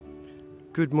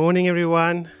Good morning,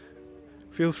 everyone.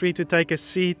 Feel free to take a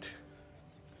seat.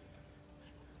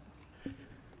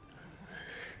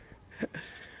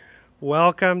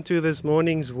 Welcome to this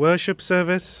morning's worship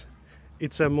service.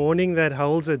 It's a morning that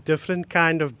holds a different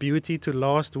kind of beauty to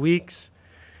last week's.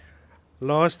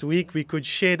 Last week we could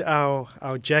shed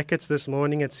our jackets. This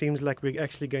morning it seems like we're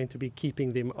actually going to be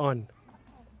keeping them on.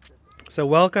 So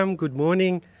welcome, good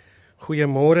morning,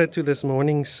 goeiemôre to this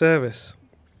morning's service.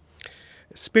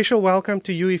 A special welcome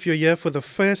to you if you're here for the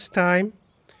first time,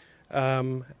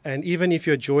 and even if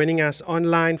you're joining us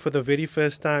online for the very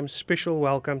first time, special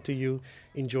welcome to you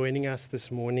in joining us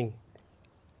this morning.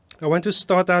 I want to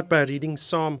start out by reading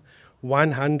Psalm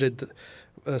 100.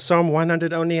 Psalm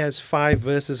 100 only has 5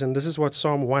 verses, and this is what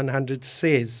Psalm 100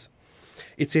 says.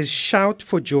 It says, "Shout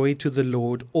for joy to the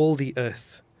Lord, all the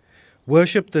earth.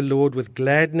 Worship the Lord with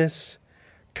gladness.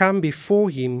 Come before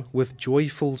him with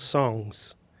joyful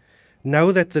songs.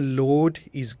 Know that the Lord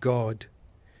is God.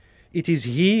 It is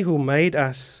he who made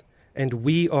us, and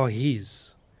we are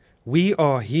his. We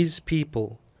are his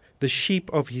people, the sheep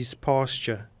of his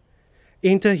pasture.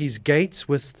 Enter his gates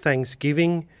with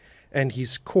thanksgiving and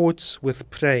his courts with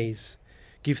praise.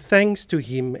 Give thanks to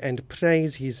him and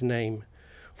praise his name.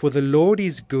 For the Lord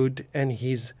is good, and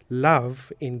his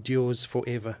love endures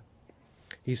forever.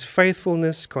 His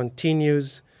faithfulness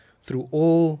continues through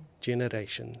all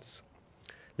generations."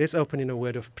 Let's open in a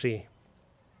word of prayer.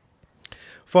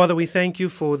 Father, we thank you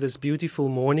for this beautiful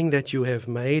morning that you have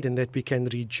made and that we can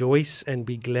rejoice and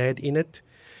be glad in it.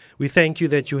 We thank you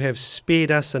that you have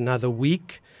spared us another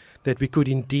week, that we could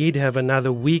indeed have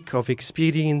another week of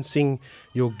experiencing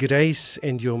your grace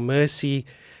and your mercy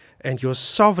and your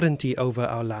sovereignty over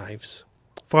our lives.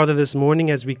 Father, this morning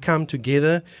as we come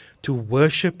together to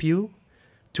worship you,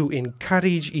 to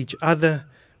encourage each other,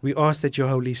 we ask that your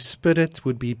Holy Spirit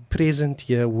would be present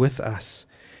here with us.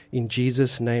 In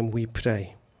Jesus' name we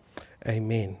pray.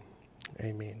 Amen.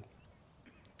 Amen.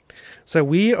 So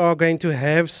we are going to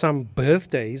have some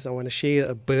birthdays. I want to share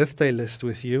a birthday list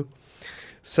with you.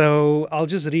 So I'll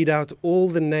just read out all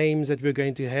the names that we're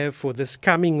going to have for this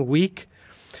coming week.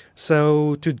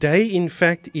 So today, in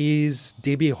fact, is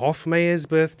Debbie Hofmeyer's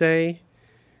birthday.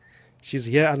 She's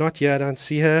here, not here, I don't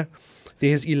see her.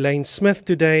 There's Elaine Smith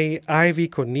today, Ivy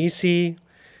Cornisi.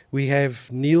 We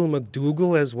have Neil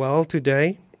McDougall as well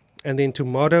today. And then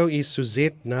tomorrow is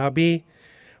Suzette Nabi.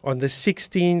 On the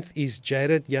 16th is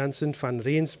Jared Jansen van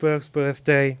Rensburg's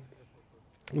birthday.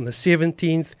 On the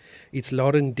 17th, it's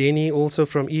Lauren Denny, also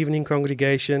from Evening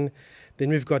Congregation. Then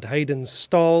we've got Hayden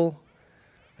Stahl.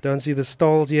 I don't see the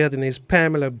Stahls here. Then there's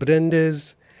Pamela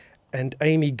Brinders and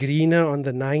Amy Greener on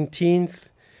the 19th.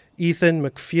 Ethan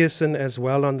McPherson as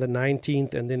well on the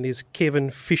 19th, and then there's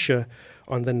Kevin Fisher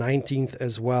on the 19th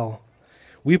as well.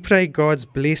 We pray God's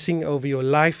blessing over your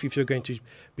life if you're going to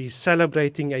be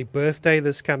celebrating a birthday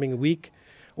this coming week.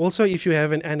 Also, if you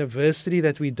have an anniversary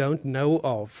that we don't know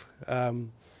of,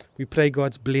 we pray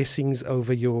God's blessings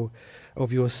over your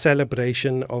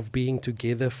celebration of being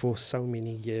together for so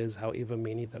many years, however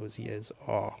many those years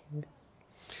are.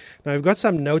 Now, I've got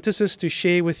some notices to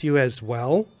share with you as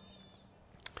well.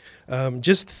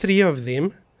 Just 3 of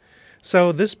them.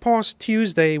 So this past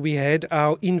Tuesday, we had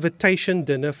our invitation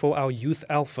dinner for our Youth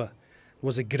Alpha. It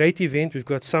was a great event. We've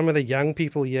got some of the young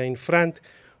people here in front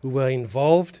who were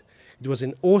involved. It was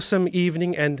an awesome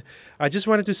evening, and I just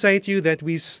wanted to say to you that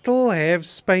we still have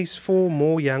space for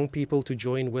more young people to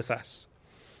join with us.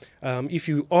 If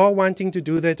you are wanting to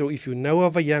do that, or if you know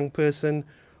of a young person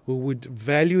who would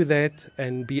value that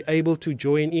and be able to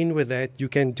join in with that, you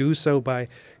can do so by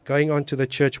going onto the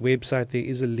church website. There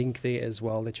is a link there as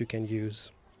well that you can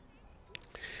use.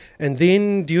 And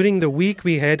then during the week,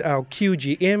 we had our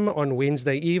QGM on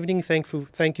Wednesday evening.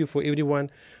 Thank you for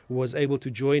everyone who was able to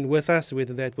join with us,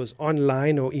 whether that was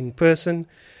online or in person.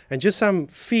 And just some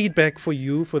feedback for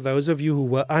you, for those of you who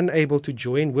were unable to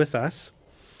join with us.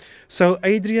 So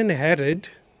Adrian Harrod,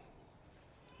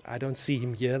 I don't see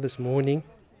him here this morning.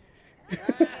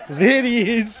 There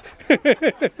he is.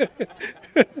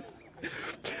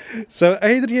 So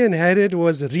Adrian Harrod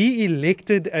was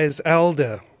re-elected as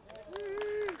elder.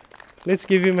 Let's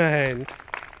give him a hand.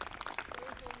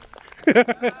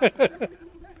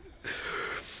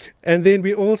 And then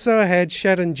we also had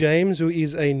Sharon James, who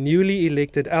is a newly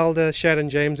elected elder. Sharon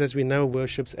James, as we know,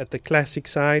 worships at the classic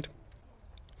side.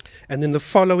 And then the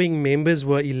following members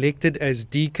were elected as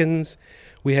deacons.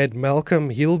 We had Malcolm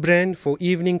Hilbrand for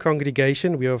Evening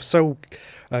Congregation. We are so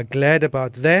glad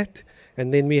about that.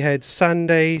 And then we had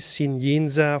Sunday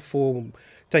Sinyinza for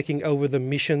taking over the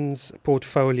missions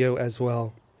portfolio as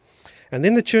well. And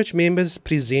then the church members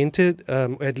presented,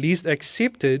 at least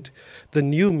accepted, the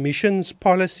new missions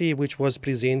policy which was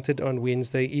presented on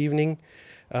Wednesday evening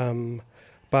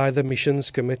by the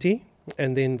missions committee.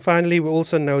 And then finally we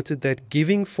also noted that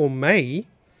giving for May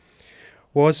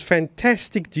was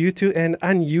fantastic due to an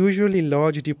unusually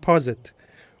large deposit,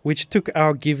 which took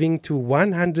our giving to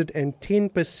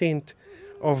 110%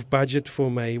 of budget for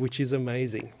May, which is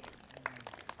amazing.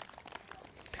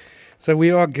 So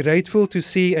we are grateful to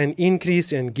see an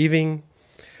increase in giving.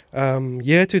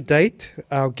 Year to date,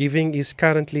 our giving is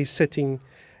currently sitting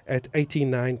at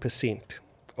 89%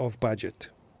 of budget.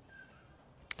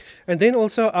 And then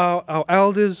also our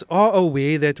elders are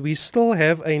aware that we still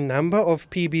have a number of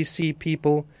PBC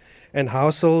people and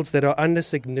households that are under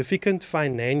significant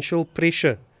financial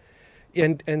pressure,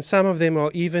 and some of them are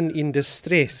even in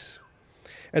distress.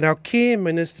 And our care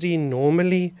ministry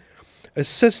normally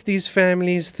assist these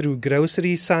families through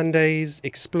grocery Sundays,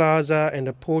 X-Plaza, and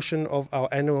a portion of our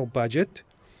annual budget.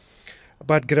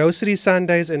 But grocery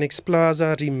Sundays and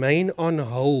X-Plaza remain on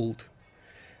hold.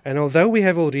 And although we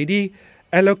have already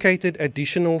allocated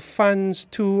additional funds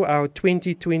to our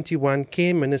 2021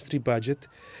 care ministry budget,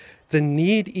 the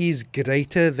need is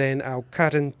greater than our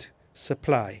current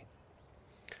supply.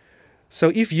 So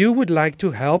if you would like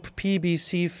to help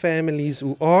PBC families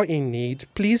who are in need,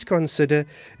 please consider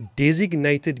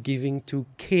designated giving to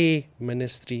care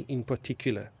ministry in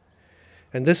particular.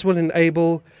 And this will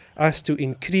enable us to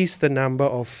increase the number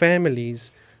of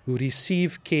families who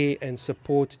receive care and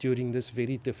support during this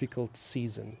very difficult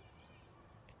season.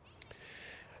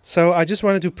 So I just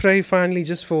wanted to pray finally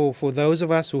just for those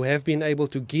of us who have been able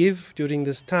to give during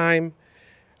this time,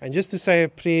 and just to say a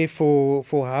prayer for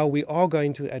how we are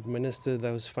going to administer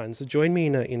those funds. So join me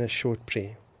in a short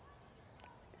prayer.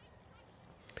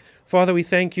 Father, we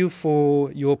thank you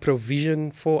for your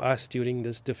provision for us during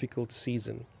this difficult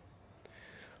season.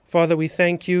 Father, we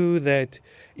thank you that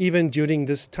even during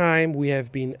this time we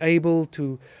have been able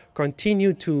to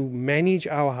continue to manage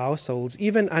our households,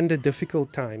 even under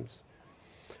difficult times.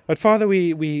 But Father,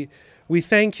 we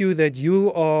thank you that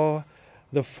you are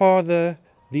the Father,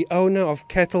 the owner of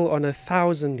cattle on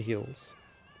 1,000 hills.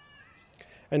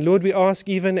 And Lord, we ask,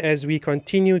 even as we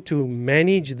continue to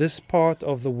manage this part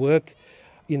of the work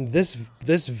in this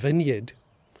vineyard,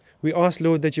 we ask,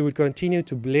 Lord, that you would continue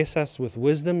to bless us with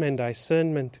wisdom and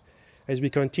discernment as we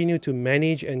continue to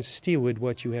manage and steward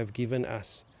what you have given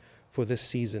us for this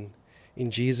season.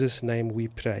 In Jesus' name we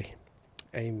pray.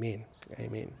 Amen.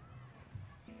 Amen.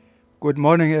 Good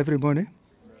morning, everybody.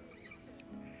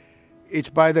 It's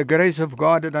by the grace of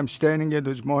God that I'm standing here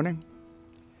this morning.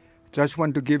 Just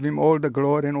want to give him all the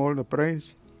glory and all the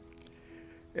praise.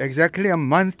 Exactly 2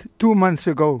 months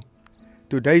ago,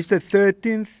 today's the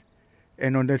 13th,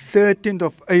 and on the 13th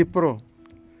of April,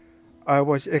 I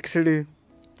was actually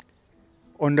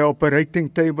on the operating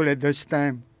table at this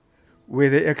time, where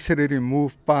they actually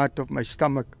removed part of my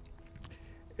stomach.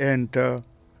 And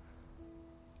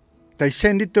they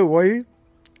sent it away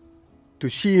to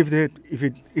see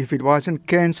if it wasn't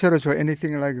cancerous or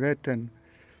anything like that. And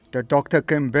the doctor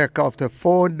came back after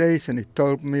 4 days and he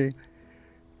told me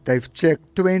they've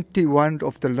checked 21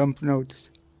 of the lymph nodes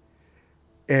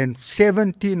and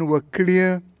 17 were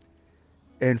clear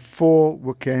and 4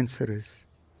 were cancerous.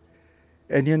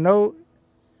 And you know,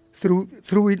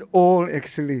 through it all,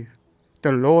 actually,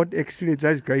 the Lord actually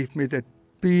just gave me that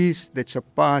peace that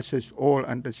surpasses all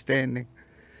understanding.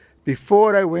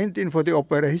 Before I went in for the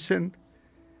operation,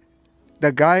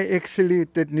 the guy actually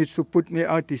that needs to put me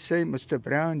out, he said, Mr.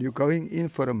 Brown, you're going in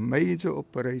for a major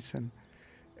operation.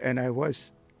 And I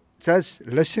was just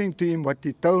listening to him, what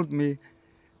he told me,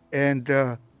 and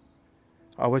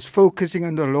I was focusing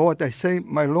on the Lord. I say,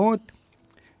 my Lord,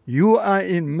 you are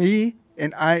in me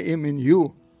and I am in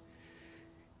you.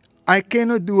 I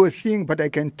cannot do a thing, but I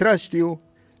can trust you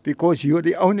because you're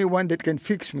the only one that can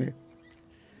fix me.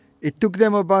 It took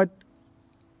them about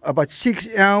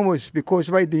 6 hours because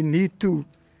why they need to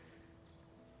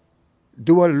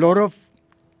do a lot of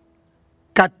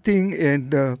cutting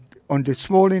and on the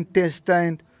small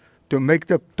intestine to make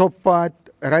the top part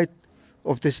right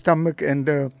of the stomach,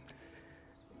 and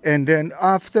then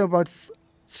after about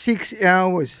 6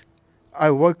 hours I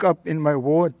woke up in my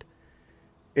ward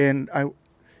and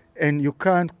you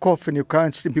can't cough and you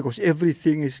can't sleep because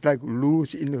everything is like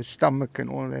loose in your stomach and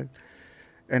all that.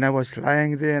 And I was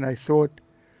lying there and I thought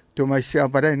to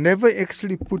myself, but I never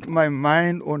actually put my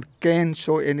mind on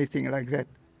cancer or anything like that.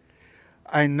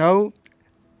 I know,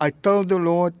 I told the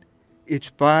Lord, it's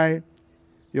by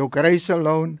your grace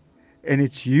alone, and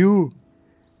it's you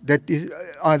that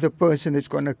are the person that's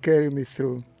going to carry me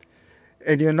through.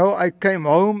 And you know, I came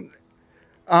home,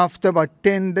 After about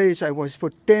 10 days, I was for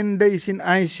 10 days in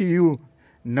ICU.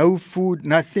 No food,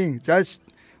 nothing, just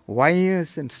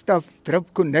wires and stuff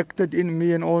drip connected in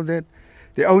me and all that.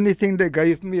 The only thing they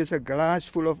gave me is a glass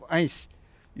full of ice.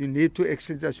 You need to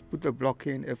actually just put a block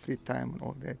in every time and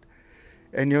all that.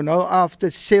 And you know, after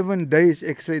 7 days,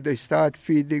 actually, they start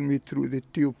feeding me through the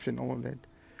tubes and all that.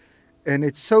 And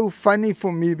it's so funny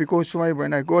for me because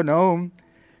when I go home,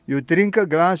 you drink a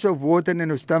glass of water and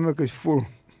your stomach is full.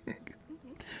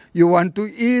 You want to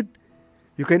eat,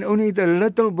 you can only eat a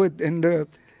little bit. And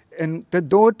the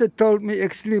daughter told me,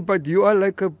 actually, but you are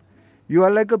like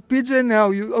a pigeon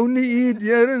now. You only eat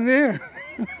here and there.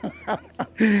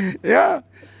 Yeah.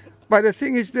 But the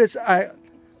thing is this,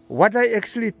 what I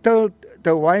actually told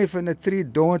the wife and the 3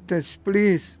 daughters,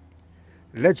 please,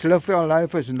 let's live our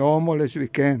life as normal as we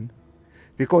can.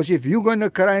 Because if you're going to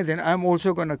cry, then I'm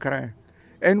also going to cry.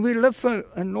 And we live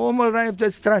a normal life,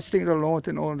 just trusting the Lord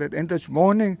and all that. And this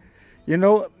morning, you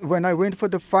know, when I went for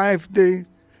the 5 day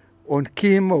on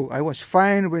chemo, I was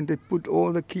fine when they put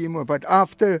all the chemo. But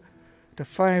after the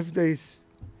 5 days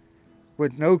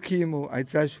with no chemo, I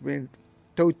just went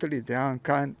totally down,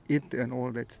 can't eat and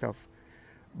all that stuff.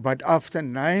 But after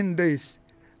 9 days,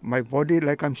 my body,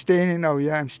 like I'm standing now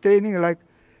here, I'm standing like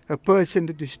a person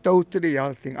that is totally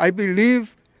healthy. I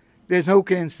believe there's no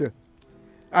cancer.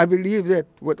 I believe that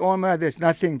with all my, there's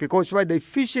nothing. Because why they're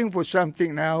fishing for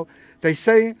something now, they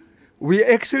say,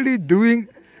 we're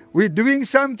doing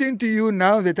something to you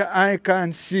now that the eye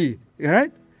can't see.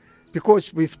 Right?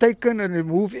 Because we've taken and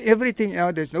removed everything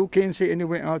out. There's no cancer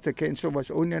anywhere else. The cancer was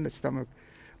only in the stomach.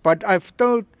 But I've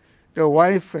told the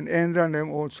wife and Andra and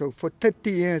them also, for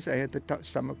 30 years I had the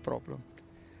stomach problem.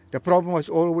 The problem was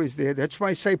always there. That's why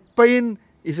I say pain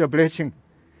is a blessing.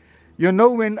 You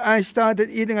know, when I started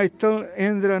eating, I told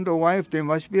Andra and the wife, there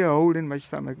must be a hole in my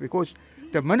stomach. Because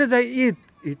the minute I eat,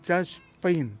 it's just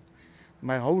pain.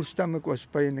 My whole stomach was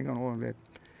paining and all that.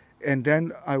 And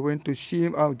then I went to see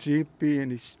our GP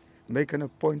and he's make an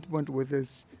appointment with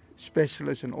his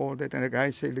specialist and all that. And the guy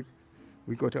said, look,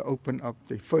 we got to open up.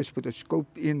 They first put a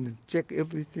scope in and check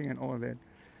everything and all that.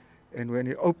 And when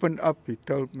he opened up, he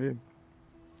told me,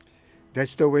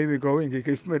 that's the way we're going. He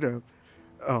gave me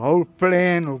a whole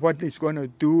plan of what he's going to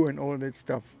do and all that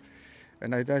stuff.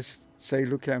 And I just say,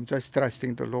 look, I'm just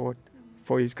trusting the Lord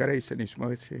for his grace and his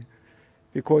mercy.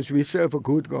 Because we serve a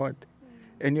good God.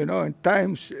 And you know, in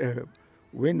times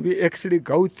when we actually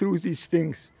go through these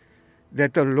things,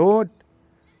 that the Lord,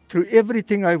 through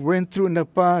everything I went through in the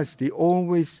past, he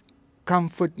always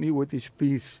comfort me with his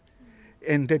peace.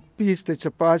 And that peace that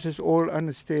surpasses all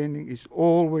understanding is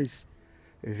always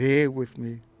there with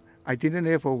me. I didn't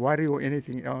have a worry or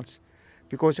anything else.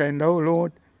 Because I know,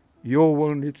 Lord, your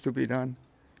will needs to be done.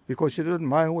 Because it isn't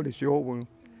my will, it's your will.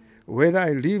 Whether I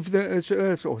leave the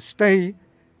earth or stay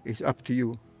is up to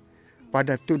you. But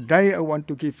today I want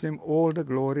to give them all the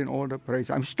glory and all the praise.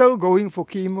 I'm still going for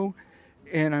chemo.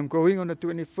 And I'm going on the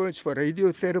 21st for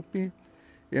radiotherapy.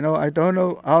 You know, I don't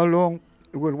know how long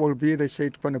it will be. They say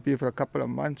it's going to be for a couple of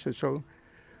months or so.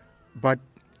 But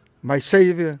my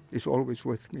Savior is always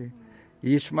with me.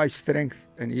 He is my strength,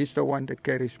 and He's the one that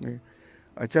carries me.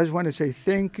 I just want to say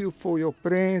thank you for your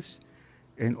prayers,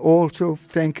 and also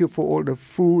thank you for all the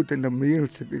food and the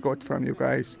meals that we got from you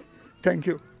guys. Thank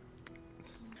you.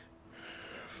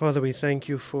 Father, we thank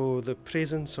you for the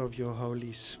presence of your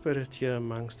Holy Spirit here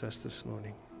amongst us this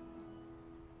morning.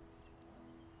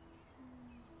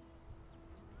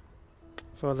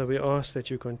 Father, we ask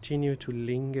that you continue to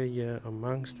linger here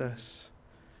amongst us.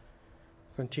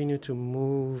 Continue to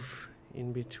move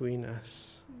in between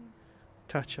us.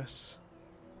 Touch us.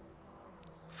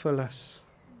 Fill us.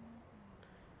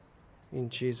 In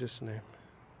Jesus' name.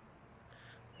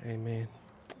 Amen.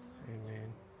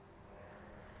 Amen.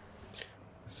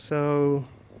 So,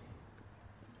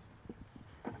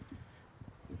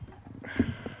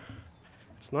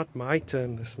 it's not my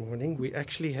turn this morning. We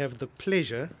actually have the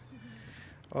pleasure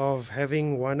of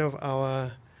having one of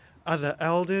our other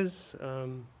elders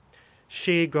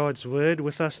share God's word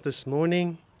with us this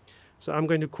morning. So I'm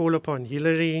going to call upon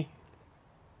Hilary.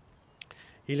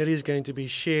 Hilary is going to be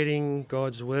sharing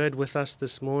God's word with us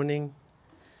this morning.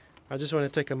 I just want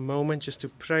to take a moment just to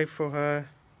pray for her.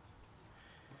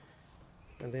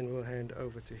 And then we'll hand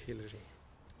over to Hilary.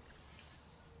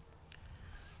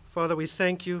 Father, we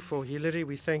thank you for Hilary.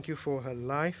 We thank you for her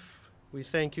life. We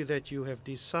thank you that you have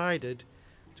decided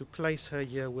to place her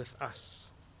here with us.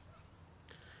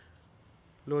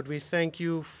 Lord, we thank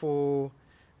you for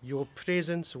your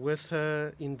presence with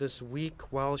her in this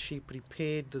week while she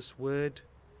prepared this word.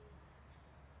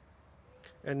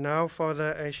 And now,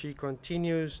 Father, as she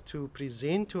continues to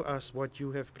present to us what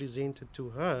you have presented to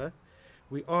her,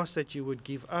 we ask that you would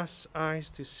give us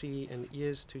eyes to see and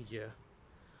ears to hear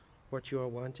what you are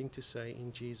wanting to say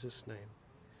in Jesus' name.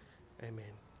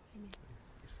 Amen. Amen.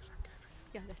 Is this okay?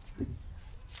 Yeah, that's fine.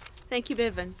 Thank you,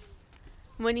 Bevan.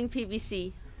 Morning,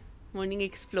 PBC. Morning,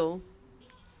 Explore.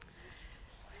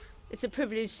 It's a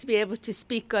privilege to be able to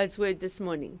speak God's word this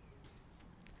morning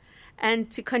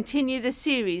and to continue the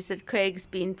series that Craig's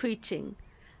been preaching,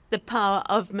 The Power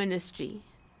of Ministry.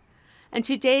 And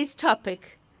today's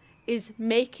topic is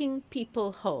making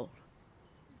people whole.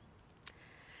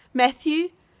 Matthew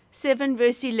 7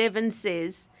 verse 11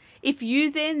 says, "If you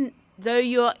then, though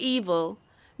you are evil,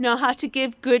 know how to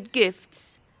give good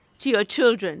gifts to your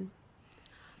children,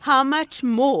 how much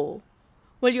more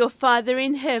will your Father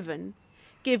in heaven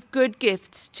give good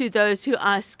gifts to those who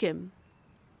ask him?"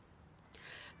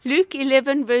 Luke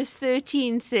 11 verse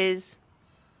 13 says,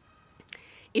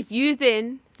 "If you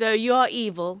then, though you are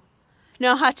evil,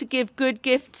 know how to give good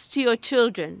gifts to your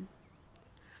children,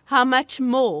 how much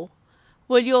more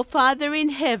will your Father in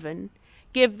heaven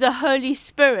give the Holy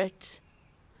Spirit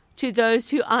to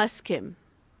those who ask him?"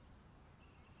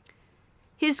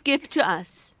 His gift to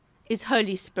us is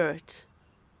Holy Spirit,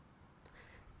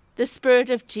 the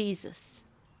Spirit of Jesus.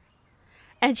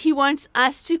 And he wants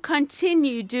us to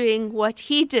continue doing what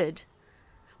he did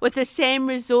with the same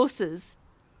resources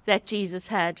that Jesus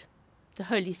had, the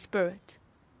Holy Spirit.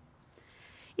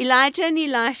 Elijah and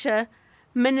Elisha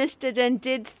ministered and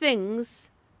did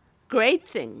things, great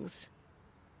things,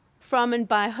 from and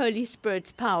by Holy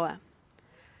Spirit's power.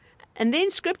 And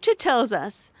then Scripture tells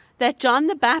us that John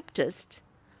the Baptist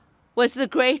was the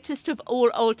greatest of all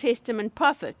Old Testament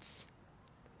prophets,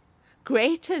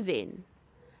 greater then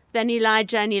than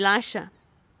Elijah and Elisha.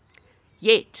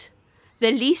 Yet,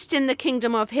 the least in the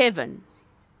kingdom of heaven,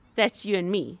 that's you and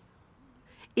me,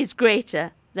 is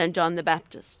greater than John the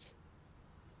Baptist.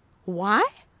 Why?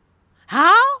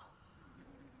 How?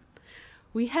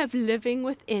 We have living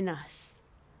within us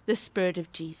the Spirit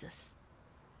of Jesus,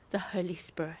 the Holy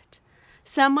Spirit,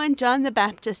 someone John the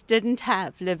Baptist didn't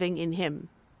have living in him.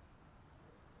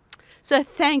 So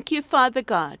thank you, Father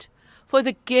God, for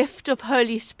the gift of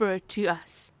Holy Spirit to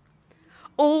us,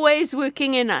 always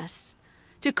working in us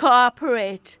to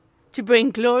cooperate, to bring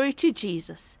glory to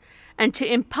Jesus, and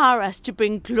to empower us to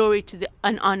bring glory to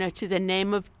and honor to the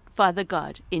name of Father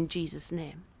God in Jesus'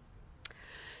 name.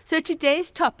 So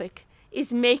today's topic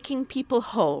is making people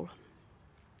whole.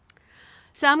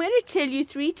 So I'm going to tell you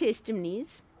 3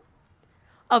 testimonies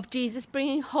of Jesus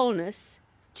bringing wholeness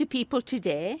to people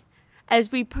today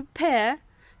as we prepare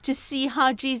to see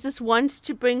how Jesus wants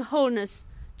to bring wholeness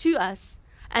to us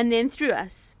and then through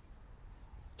us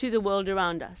to the world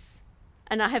around us.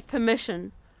 And I have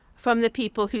permission from the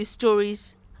people whose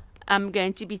stories I'm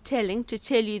going to be telling to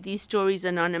tell you these stories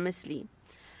anonymously.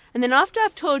 And then after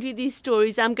I've told you these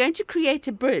stories, I'm going to create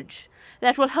a bridge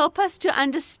that will help us to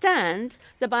understand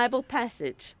the Bible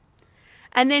passage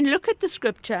and then look at the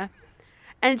scripture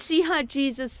and see how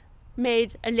Jesus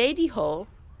made a lady whole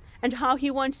and how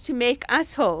he wants to make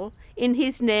us whole in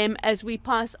his name as we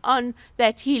pass on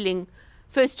that healing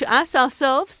first to us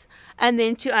ourselves and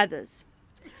then to others.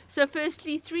 So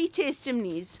firstly, 3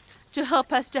 testimonies to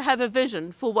help us to have a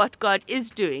vision for what God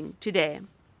is doing today.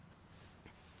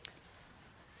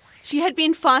 She had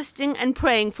been fasting and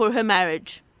praying for her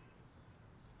marriage.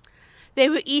 They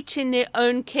were each in their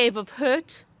own cave of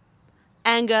hurt,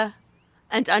 anger,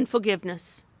 and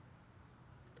unforgiveness.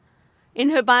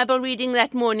 In her Bible reading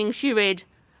that morning, she read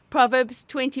Proverbs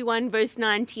 21 verse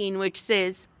 19, which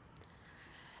says,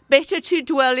 "Better to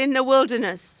dwell in the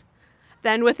wilderness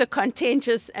than with a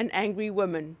contentious and angry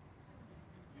woman."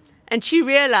 And she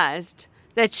realized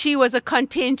that she was a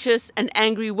contentious and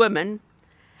angry woman,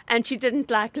 and she didn't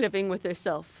like living with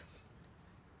herself.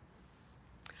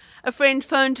 A friend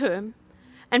phoned her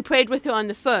and prayed with her on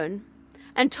the phone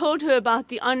and told her about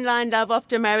the online Love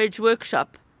After Marriage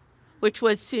workshop, which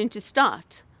was soon to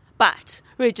start. But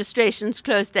registrations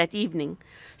closed that evening.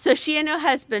 So she and her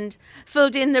husband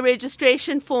filled in the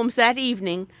registration forms that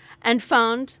evening and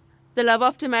found the Love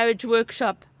After Marriage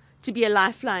workshop to be a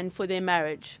lifeline for their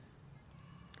marriage.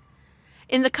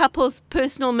 In the couple's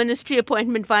personal ministry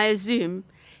appointment via Zoom,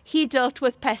 he dealt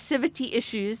with passivity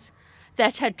issues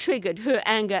that had triggered her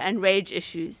anger and rage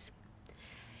issues.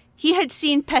 He had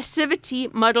seen passivity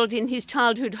modeled in his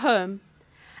childhood home,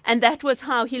 and that was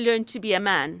how he learned to be a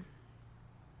man.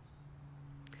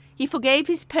 He forgave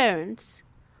his parents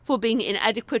for being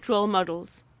inadequate role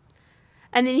models.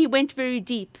 And then he went very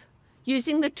deep,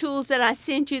 using the tools that I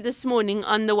sent you this morning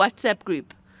on the WhatsApp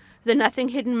group, the Nothing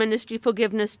Hidden Ministry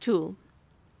Forgiveness tool.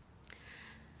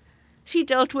 She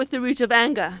dealt with the root of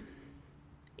anger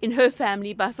in her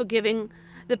family by forgiving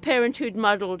the parent who'd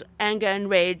modeled anger and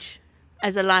rage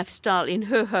as a lifestyle in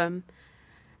her home.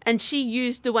 And she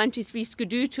used the 123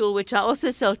 Skidoo tool, which I also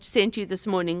sent you this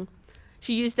morning.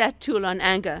 She used that tool on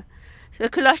anger. So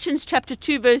Colossians chapter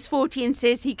 2 verse 14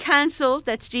 says he cancelled,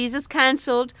 that's Jesus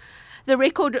cancelled, the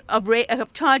record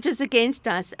of charges against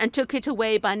us and took it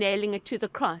away by nailing it to the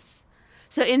cross.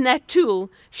 So in that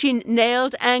tool, she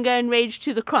nailed anger and rage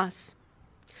to the cross.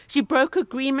 She broke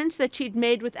agreements that she'd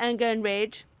made with anger and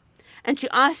rage, and she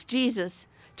asked Jesus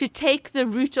to take the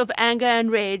root of anger and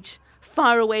rage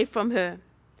far away from her.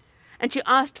 And she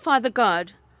asked Father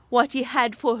God what he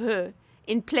had for her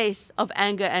in place of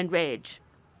anger and rage.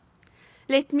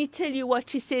 Let me tell you what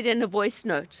she said in a voice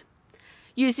note,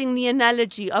 using the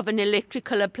analogy of an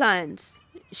electrical appliance.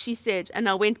 She said, and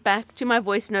I went back to my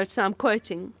voice note, so I'm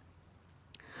quoting,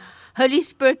 Holy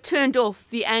Spirit turned off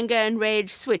the anger and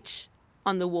rage switch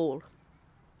on the wall.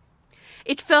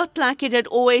 It felt like it had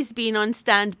always been on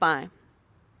standby.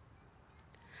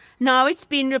 Now it's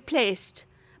been replaced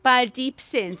by a deep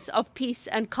sense of peace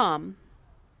and calm.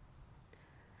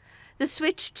 The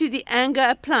switch to the anger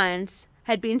appliance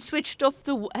has been switched off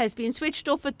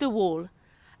at the wall,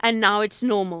 and now it's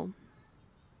normal.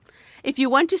 If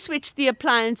you want to switch the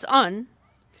appliance on,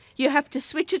 you have to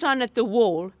switch it on at the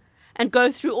wall and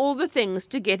go through all the things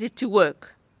to get it to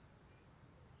work.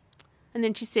 And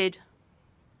then she said,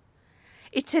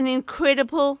 it's an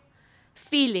incredible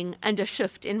feeling and a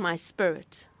shift in my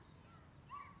spirit.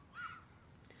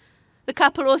 The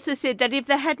couple also said that if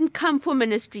they hadn't come for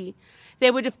ministry, they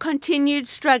would have continued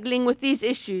struggling with these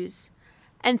issues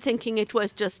and thinking it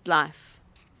was just life.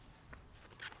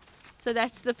 So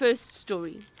that's the first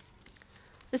story.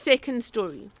 The second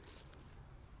story.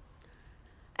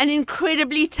 An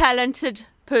incredibly talented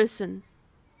person.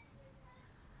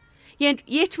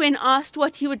 Yet when asked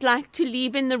what he would like to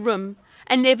leave in the room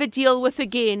and never deal with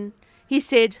again, he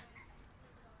said,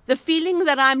 the feeling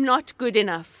that I'm not good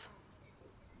enough.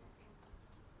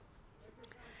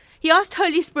 He asked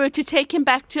Holy Spirit to take him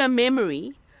back to a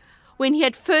memory when he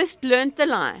had first learnt the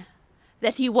lie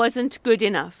that he wasn't good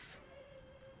enough.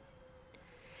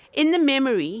 In the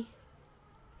memory,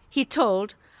 he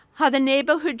told how the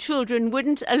neighborhood children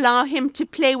wouldn't allow him to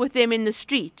play with them in the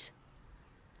street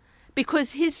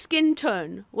because his skin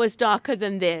tone was darker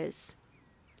than theirs,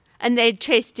 and they'd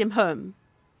chased him home.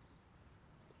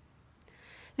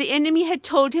 The enemy had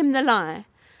told him the lie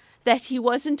that he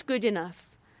wasn't good enough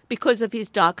because of his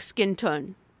dark skin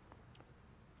tone.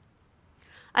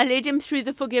 I led him through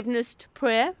the forgiveness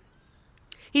prayer.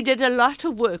 He did a lot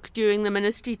of work during the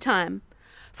ministry time,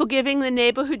 forgiving the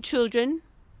neighborhood children,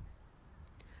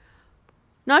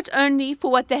 not only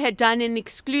for what they had done in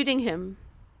excluding him,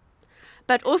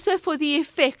 but also for the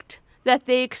effect that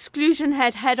their exclusion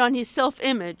had had on his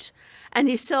self-image and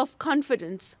his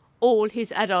self-confidence all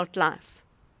his adult life.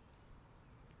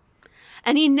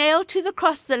 And he nailed to the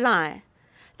cross the lie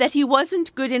that he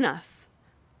wasn't good enough.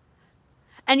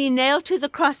 And he nailed to the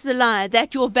cross the lie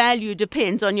that your value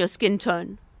depends on your skin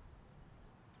tone.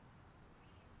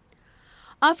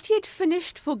 After he had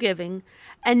finished forgiving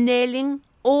and nailing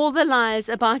all the lies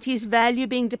about his value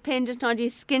being dependent on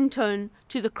his skin tone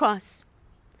to the cross,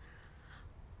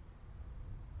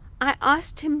 I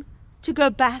asked him to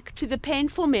go back to the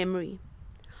painful memory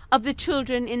of the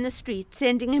children in the street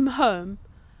sending him home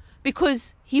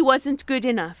because he wasn't good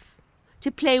enough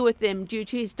to play with them due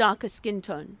to his darker skin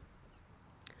tone.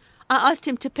 I asked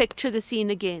him to picture the scene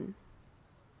again.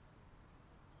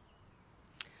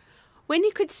 When he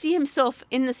could see himself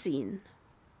in the scene,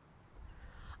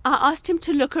 I asked him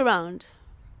to look around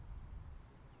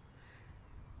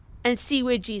and see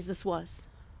where Jesus was.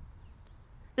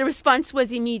 The response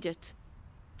was immediate.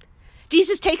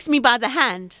 Jesus takes me by the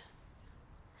hand.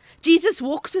 Jesus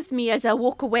walks with me as I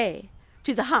walk away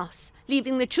to the house,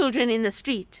 leaving the children in the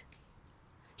street.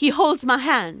 He holds my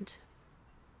hand.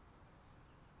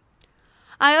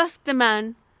 I asked the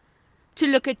man to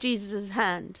look at Jesus'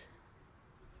 hand.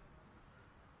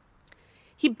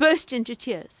 He burst into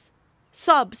tears,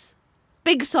 sobs,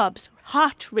 big sobs,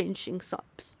 heart-wrenching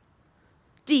sobs,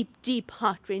 deep, deep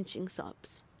heart-wrenching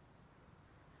sobs.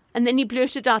 And then he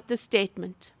blurted out this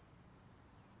statement.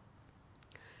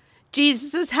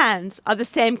 Jesus' hands are the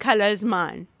same color as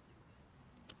mine.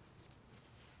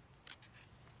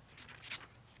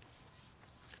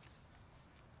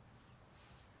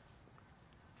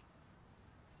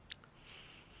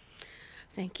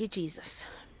 Thank you, Jesus.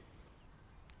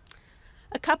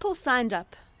 A couple signed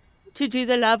up to do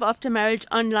the Love After Marriage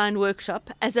online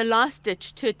workshop as a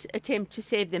last-ditch to attempt to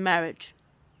save their marriage.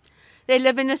 They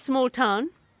live in a small town,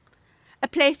 a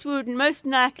place we would most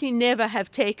likely never have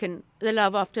taken the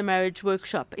Love After Marriage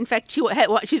workshop. In fact,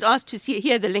 she's asked to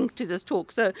hear the link to this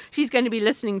talk, so she's going to be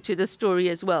listening to this story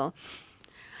as well.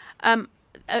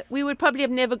 We would probably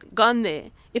have never gone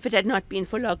there if it had not been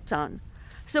for lockdown.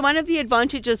 So one of the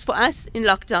advantages for us in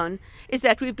lockdown is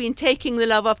that we've been taking the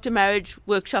Love After Marriage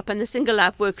workshop and the Single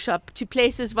Life workshop to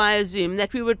places via Zoom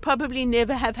that we would probably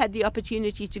never have had the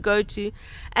opportunity to go to,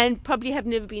 and probably have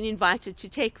never been invited to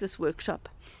take this workshop.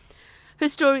 Her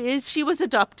story is she was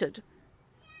adopted.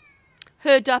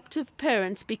 Her adoptive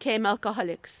parents became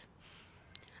alcoholics,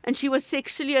 and she was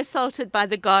sexually assaulted by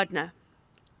the gardener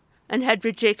and had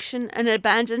rejection and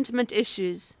abandonment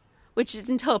issues, which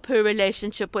didn't help her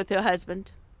relationship with her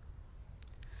husband.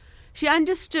 She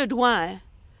understood why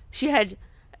she had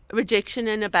rejection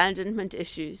and abandonment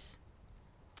issues.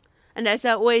 And as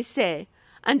I always say,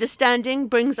 understanding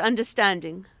brings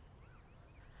understanding,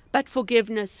 but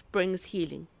forgiveness brings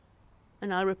healing.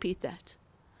 And I'll repeat that.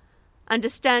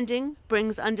 Understanding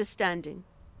brings understanding,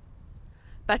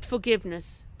 but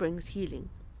forgiveness brings healing.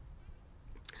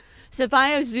 So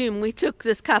via Zoom, we took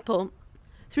this couple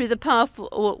through the powerful,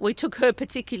 or we took her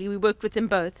particularly, we worked with them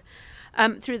both,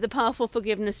 through the powerful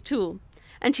forgiveness tool.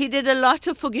 And she did a lot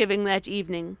of forgiving that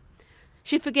evening.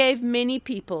 She forgave many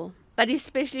people, but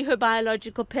especially her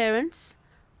biological parents,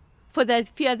 for the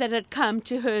fear that had come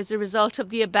to her as a result of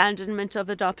the abandonment of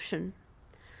adoption.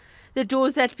 The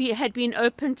doors that had been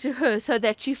opened to her so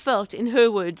that she felt, in her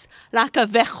words, like a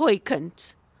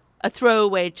weggooi-kind, a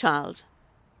throwaway child.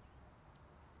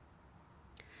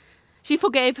 She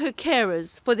forgave her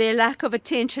carers for their lack of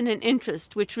attention and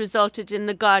interest, which resulted in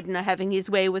the gardener having his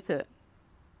way with her.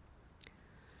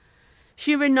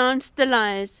 She renounced the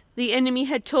lies the enemy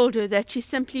had told her that she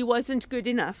simply wasn't good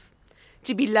enough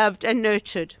to be loved and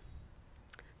nurtured.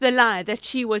 The lie that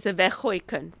she was a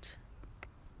weggooi-kind,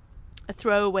 a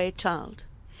throwaway child.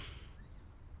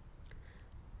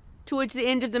 Towards the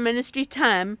end of the ministry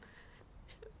time,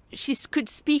 she could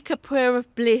speak a prayer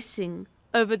of blessing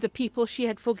over the people she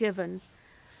had forgiven.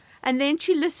 And then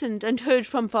she listened and heard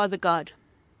from Father God.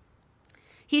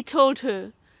 He told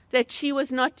her that she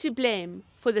was not to blame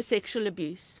for the sexual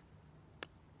abuse,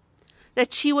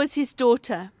 that she was his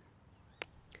daughter,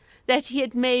 that he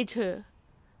had made her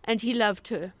and he loved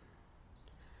her,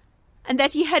 and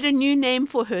that he had a new name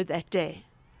for her that day.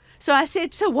 So I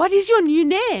said, "So what is your new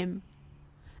name?"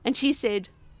 And she said,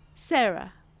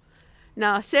 "Sarah."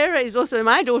 Now, Sarah is also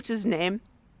my daughter's name,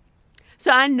 so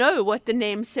I know what the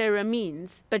name Sarah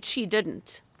means, but she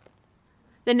didn't.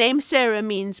 The name Sarah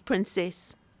means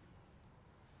princess.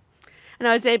 And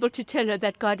I was able to tell her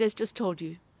that God has just told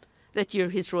you that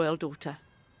you're his royal daughter.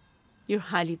 You're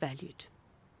highly valued.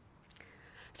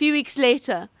 A few weeks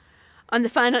later, on the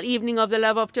final evening of the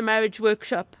Love After Marriage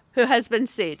workshop, her husband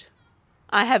said,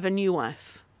 "I have a new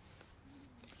wife."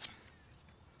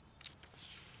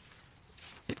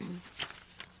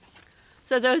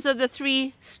 So those are the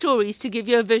three stories to give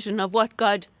you a vision of what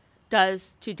God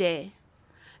does today.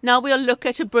 Now we'll look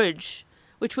at a bridge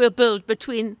which we'll build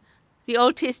between the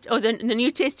the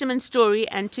New Testament story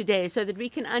and today, so that we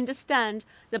can understand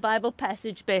the Bible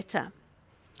passage better.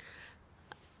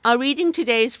 Our reading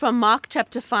today is from Mark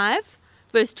chapter 5,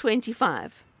 verse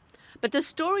 25. But the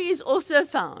story is also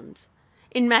found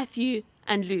in Matthew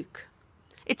and Luke.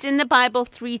 It's in the Bible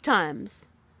 3 times.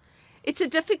 It's a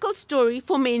difficult story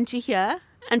for men to hear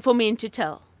and for men to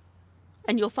tell,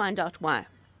 and you'll find out why.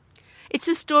 It's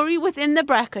a story within the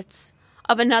brackets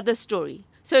of another story,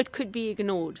 so it could be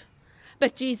ignored.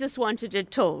 But Jesus wanted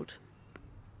it told.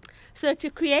 So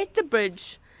to create the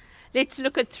bridge, let's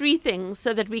look at 3 things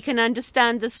so that we can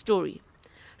understand the story.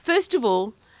 First of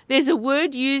all, there's a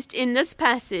word used in this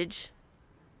passage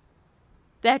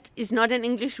that is not an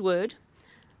English word,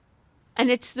 and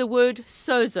it's the word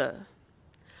sozo.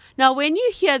 Now, when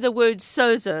you hear the word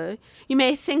sozo, you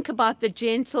may think about the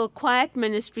gentle, quiet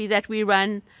ministry that we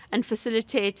run and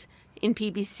facilitate in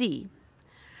PBC.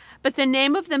 But the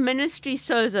name of the ministry,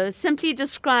 sozo, simply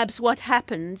describes what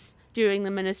happens during the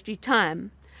ministry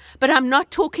time. But I'm not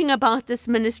talking about this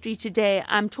ministry today.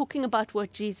 I'm talking about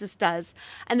what Jesus does.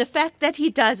 And the fact that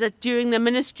he does it during the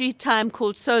ministry time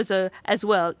called sozo as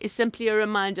well is simply a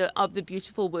reminder of the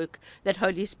beautiful work that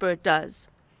Holy Spirit does.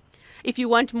 If you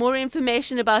want more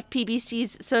information about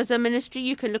PBC's sozo ministry,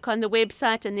 you can look on the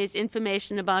website, and there's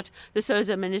information about the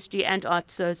sozo ministry and Art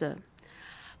Sozo.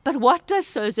 But what does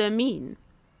sozo mean?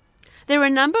 There are a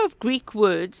number of Greek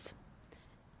words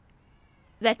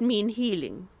that mean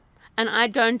healing. And I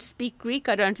don't speak Greek,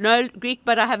 I don't know Greek,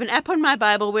 but I have an app on my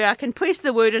Bible where I can press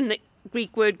the word and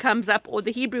Greek word comes up or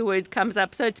the Hebrew word comes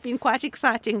up. So it's been quite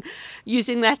exciting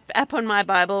using that app on my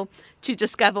Bible to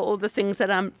discover all the things that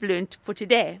I've learned for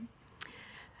today.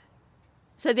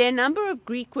 So there are a number of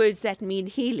Greek words that mean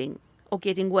healing or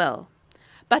getting well.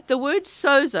 But the word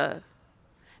sozo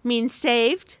means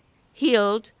saved,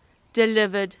 healed,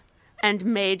 delivered, and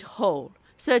made whole.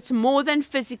 So it's more than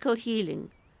physical healing.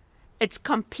 It's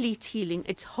complete healing.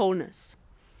 It's wholeness.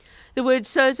 The word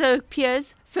sozo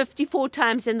appears 54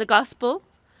 times in the Gospel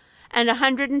and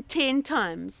 110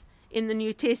 times in the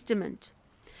New Testament.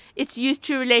 It's used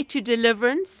to relate to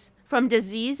deliverance from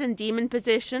disease and demon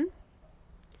possession.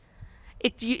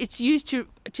 It's used to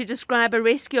describe a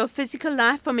rescue of physical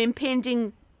life from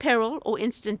impending peril or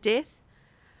instant death.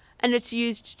 And it's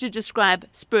used to describe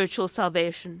spiritual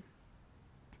salvation.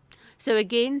 So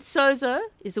again, sozo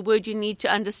is a word you need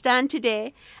to understand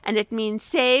today, and it means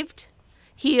saved,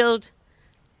 healed,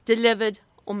 delivered,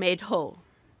 or made whole.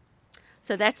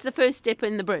 So that's the first step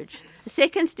in the bridge. The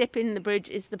second step in the bridge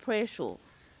is the prayer shawl.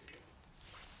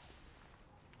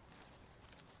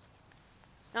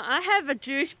 Now, I have a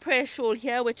Jewish prayer shawl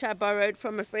here, which I borrowed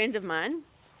from a friend of mine,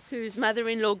 whose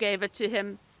mother-in-law gave it to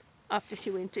him after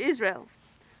she went to Israel.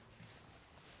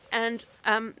 And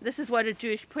this is what a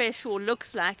Jewish prayer shawl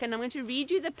looks like. And I'm going to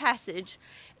read you the passage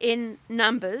in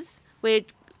Numbers where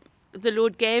the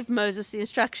Lord gave Moses the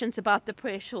instructions about the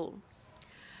prayer shawl.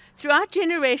 Throughout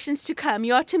generations to come,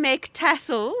 you are to make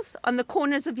tassels on the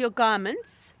corners of your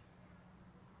garments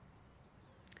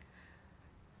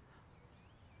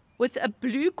with a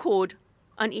blue cord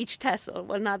on each tassel.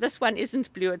 Well, now this one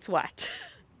isn't blue, it's white.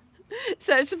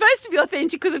 So it's supposed to be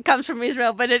authentic because it comes from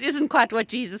Israel, but it isn't quite what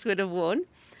Jesus would have worn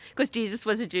because Jesus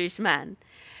was a Jewish man.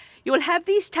 You will have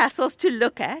these tassels to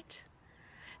look at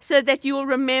so that you will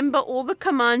remember all the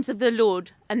commands of the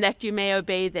Lord and that you may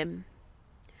obey them.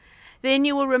 Then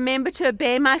you will remember to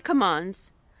obey my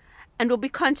commands and will be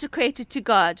consecrated to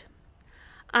God.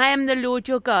 I am the Lord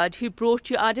your God who brought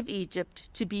you out of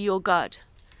Egypt to be your God.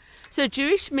 So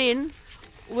Jewish men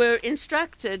were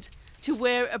instructed to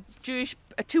wear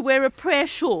a prayer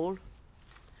shawl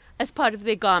as part of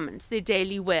their garments, their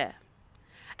daily wear.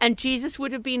 And Jesus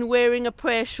would have been wearing a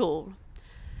prayer shawl.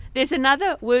 There's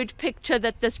another word picture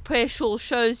that this prayer shawl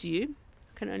shows you.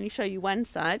 I can only show you one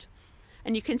side.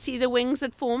 And you can see the wings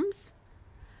it forms.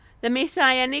 The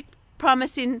messianic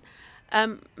promise in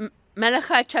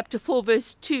Malachi chapter 4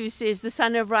 verse 2 says the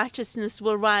Son of Righteousness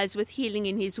will rise with healing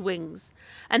in his wings.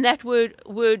 And that word,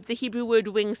 the Hebrew word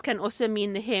wings, can also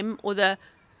mean the hem or the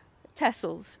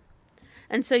tassels.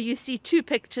 And so you see two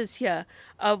pictures here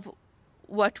of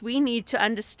what we need to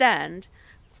understand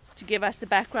to give us the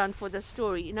background for the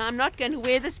story. Now, I'm not going to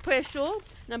wear this prayer shawl.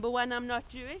 Number one, I'm not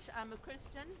Jewish. I'm a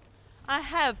Christian. I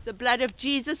have the blood of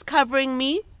Jesus covering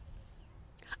me.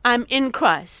 I'm in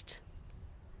Christ.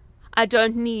 I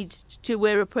don't need to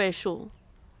wear a prayer shawl.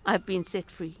 I've been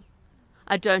set free.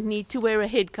 I don't need to wear a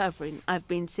head covering. I've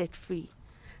been set free.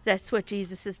 That's what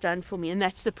Jesus has done for me, and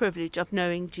that's the privilege of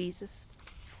knowing Jesus.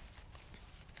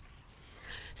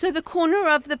 So the corner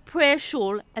of the prayer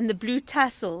shawl and the blue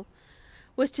tassel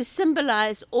was to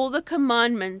symbolize all the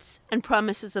commandments and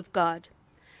promises of God.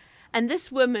 And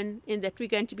this woman that we're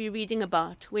going to be reading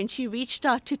about, when she reached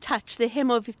out to touch the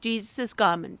hem of Jesus'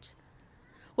 garment,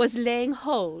 was laying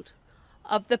hold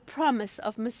of the promise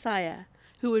of Messiah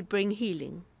who would bring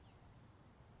healing.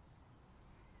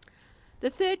 The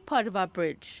third part of our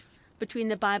bridge between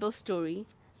the Bible story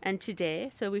and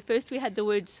today, so we had the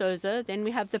word sozo, then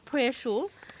we have the prayer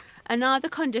shawl, and now the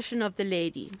condition of the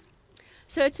lady.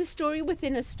 So it's a story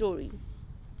within a story.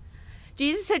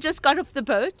 Jesus had just got off the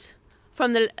boat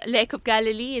from the Lake of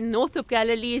Galilee. In north of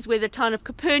Galilee is where the town of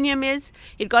Capernaum is.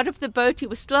 He'd got off the boat, he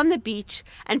was still on the beach,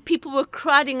 and people were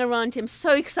crowding around him,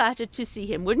 so excited to see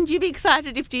him. Wouldn't you be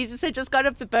excited if Jesus had just got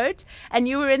off the boat and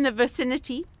you were in the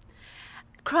vicinity?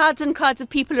 Crowds and crowds of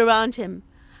people around him.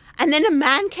 And then a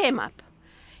man came up.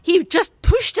 He just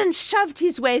pushed and shoved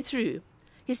his way through.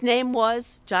 His name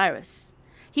was Jairus.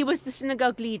 He was the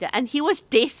synagogue leader, and he was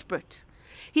desperate.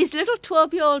 His little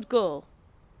 12-year-old girl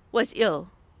was ill,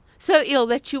 so ill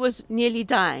that she was nearly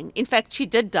dying. In fact, she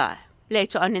did die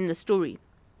later on in the story.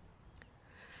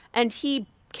 And he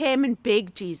came and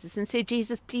begged Jesus and said,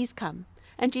 Jesus, please come.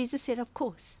 And Jesus said, of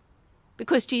course,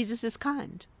 because Jesus is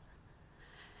kind.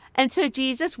 And so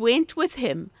Jesus went with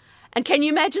him. And can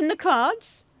you imagine the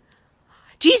crowds?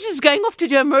 Jesus is going off to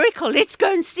do a miracle. Let's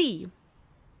go and see.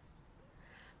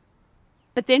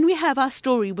 But then we have our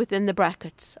story within the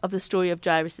brackets of the story of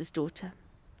Jairus' daughter.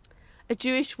 A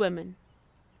Jewish woman.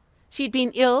 She'd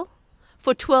been ill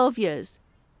for 12 years,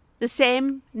 the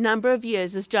same number of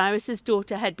years as Jairus'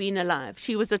 daughter had been alive.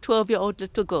 She was a 12-year-old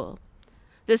little girl.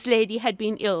 this lady had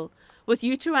been ill with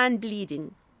uterine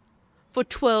bleeding for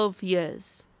 12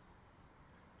 years.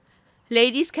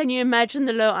 Ladies, can you imagine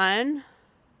the low iron?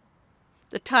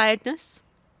 The tiredness?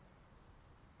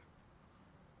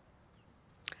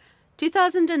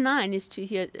 2009 is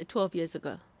 12 years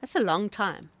ago. That's a long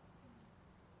time.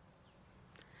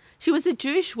 She was a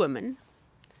Jewish woman,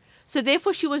 so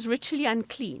therefore she was ritually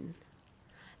unclean.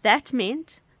 That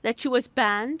meant that she was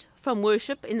banned from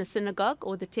worship in the synagogue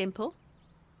or the temple.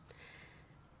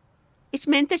 It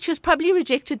meant that she was probably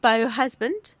rejected by her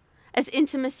husband, as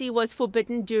intimacy was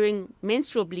forbidden during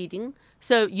menstrual bleeding,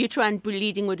 so uterine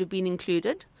bleeding would have been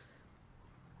included.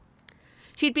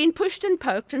 She'd been pushed and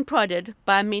poked and prodded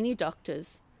by many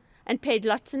doctors and paid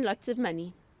lots and lots of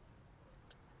money.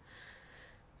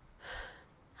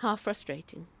 How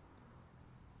frustrating.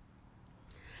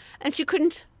 And she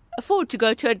couldn't afford to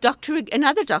go to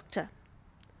another doctor.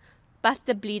 But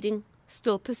the bleeding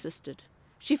still persisted.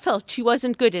 She felt she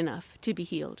wasn't good enough to be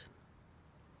healed.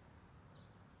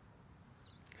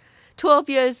 12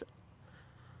 years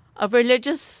of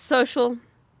religious, social,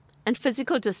 and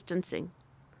physical distancing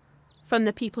from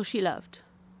the people she loved.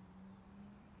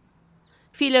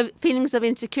 Feelings of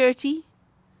insecurity,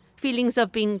 feelings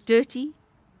of being dirty,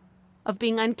 of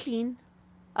being unclean,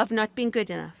 of not being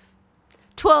good enough.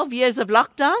 12 years of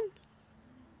lockdown.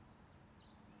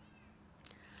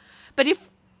 But if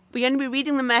we're going to be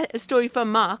reading the story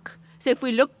from Mark, so if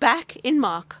we look back in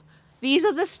Mark, these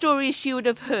are the stories she would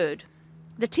have heard,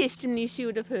 the testimonies she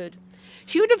would have heard.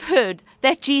 She would have heard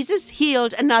that Jesus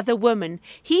healed another woman.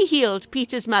 He healed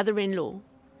Peter's mother-in-law.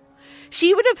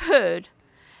 She would have heard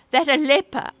that a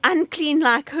leper, unclean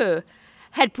like her,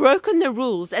 had broken the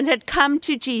rules and had come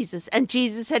to Jesus, and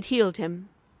Jesus had healed him.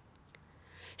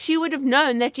 She would have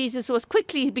known that Jesus was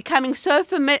quickly becoming so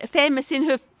famous in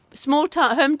her small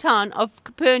hometown of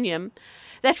Capernaum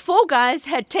that 4 guys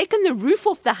had taken the roof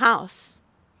off the house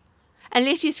and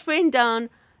let his friend down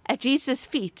at Jesus'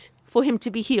 feet for him to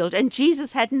be healed. And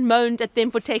Jesus hadn't moaned at them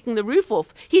for taking the roof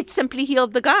off. He'd simply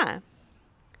healed the guy.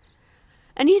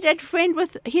 And he'd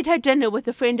had dinner with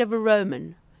a friend of a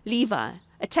Roman, Levi,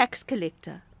 a tax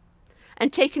collector,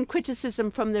 and taken criticism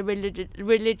from the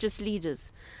religious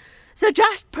leaders. So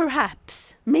just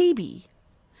perhaps, maybe,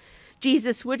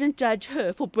 Jesus wouldn't judge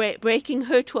her for breaking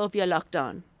her 12-year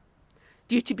lockdown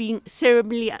due to being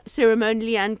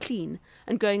ceremonially unclean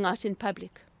and going out in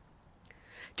public.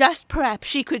 Just perhaps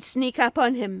she could sneak up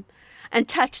on him and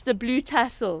touch the blue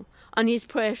tassel on his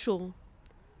prayer shawl.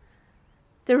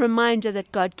 The reminder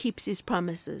that God keeps his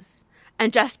promises.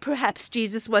 And just perhaps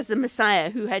Jesus was the Messiah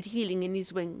who had healing in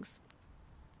his wings.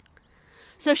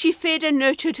 So she fed and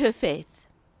nurtured her faith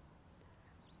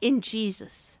in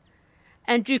Jesus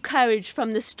and drew courage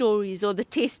from the stories or the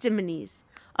testimonies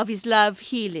of his love,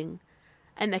 healing,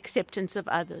 and acceptance of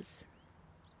others.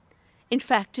 In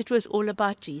fact, it was all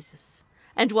about Jesus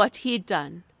and what he had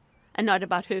done, and not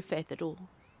about her faith at all.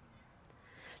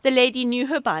 The lady knew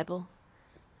her Bible.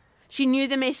 She knew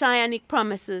the messianic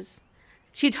promises.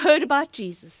 She'd heard about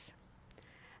Jesus,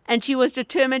 and she was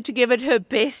determined to give it her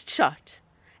best shot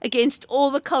against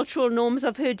all the cultural norms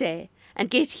of her day and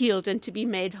get healed and to be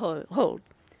made whole.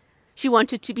 She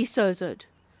wanted to be sozoed,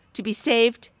 to be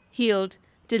saved, healed,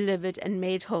 delivered, and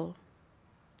made whole.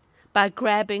 By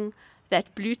grabbing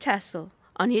that blue tassel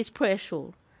on his prayer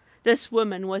shawl, this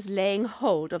woman was laying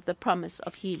hold of the promise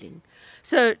of healing.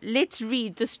 So let's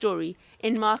read the story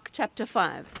in Mark chapter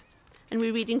 5. And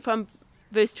we're reading from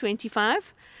verse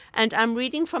 25, and I'm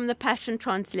reading from the Passion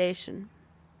Translation.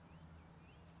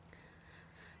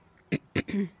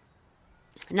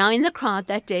 Now in the crowd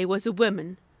that day was a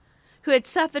woman who had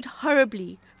suffered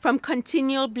horribly from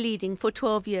continual bleeding for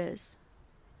 12 years.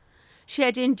 She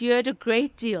had endured a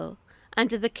great deal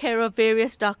under the care of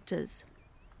various doctors.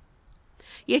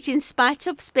 Yet in spite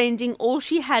of spending all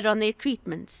she had on their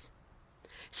treatments,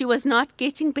 she was not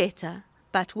getting better,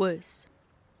 but worse.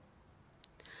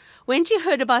 When she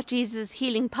heard about Jesus'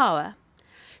 healing power,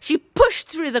 she pushed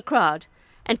through the crowd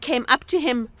and came up to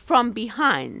him from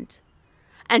behind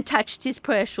and touched his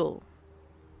prayer shawl.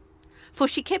 For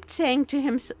she kept saying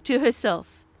to herself,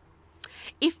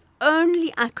 "If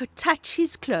only I could touch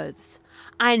his clothes,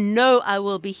 I know I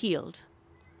will be healed."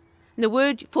 And the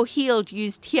word for healed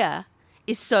used here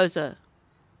is sozo.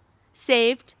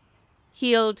 Saved,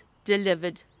 healed,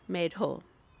 delivered, made whole.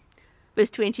 Verse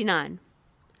 29.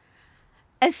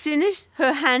 As soon as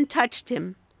her hand touched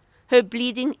him, her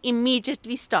bleeding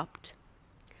immediately stopped.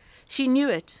 She knew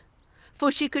it,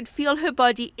 for she could feel her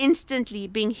body instantly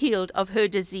being healed of her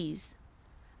disease.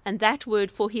 And that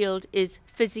word for healed is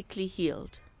physically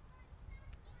healed.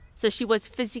 So she was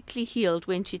physically healed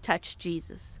when she touched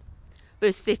Jesus.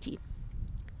 Verse 30.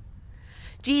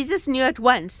 Jesus knew at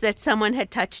once that someone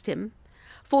had touched him,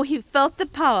 for he felt the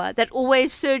power that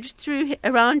always surged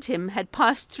around him had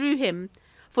passed through him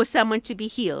for someone to be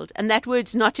healed. And that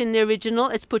word's not in the original,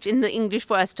 it's put in the English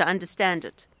for us to understand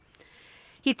it.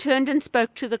 He turned and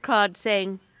spoke to the crowd,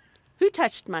 saying, "Who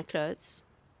touched my clothes?"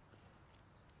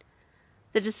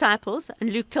 The disciples,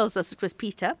 and Luke tells us it was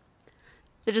Peter,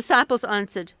 the disciples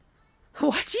answered,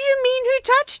 "What do you mean, who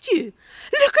touched you?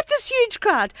 Look at this huge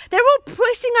crowd. They're all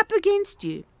pressing up against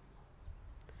you."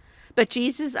 But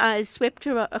Jesus' eyes swept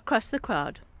across the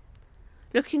crowd,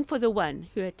 looking for the one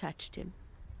who had touched him.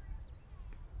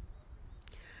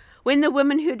 When the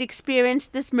woman who had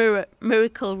experienced this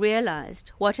miracle realized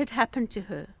what had happened to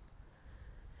her,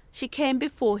 she came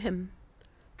before him,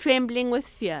 trembling with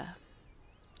fear,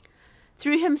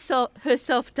 threw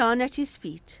herself down at his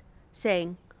feet,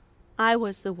 saying, "I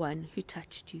was the one who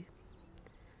touched you."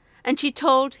 And she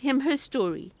told him her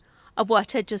story of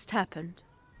what had just happened.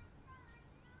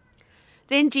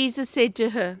 Then Jesus said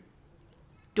to her,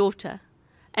 "Daughter,"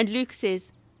 and Luke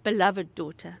says, "beloved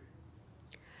daughter."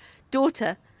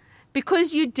 "Daughter,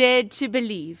 because you dared to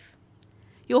believe,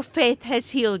 your faith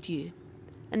has healed you."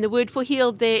 And the word for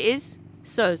healed there is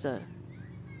sozo.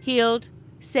 Healed,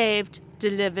 saved,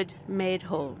 delivered, made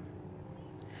whole.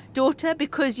 Daughter,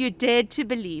 because you dared to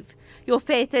believe, your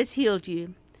faith has healed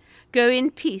you. Go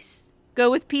in peace, go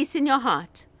with peace in your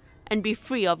heart, and be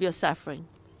free of your suffering.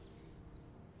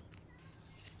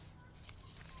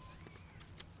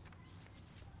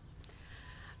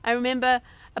 I remember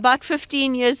about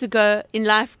 15 years ago in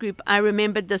life group, I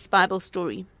remembered this Bible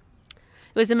story.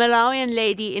 There was a Malawian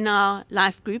lady in our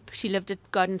life group. She lived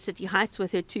at Garden City Heights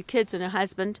with her 2 kids and her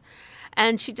husband,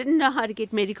 and she didn't know how to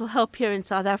get medical help here in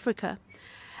South Africa.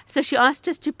 So she asked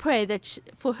us to pray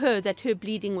for her that her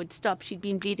bleeding would stop. She'd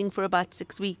been bleeding for about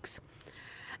 6 weeks.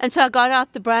 And so I got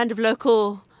out the brand of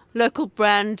local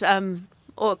brand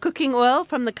or cooking oil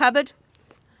from the cupboard,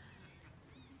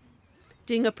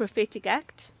 doing a prophetic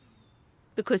act,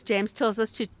 because James tells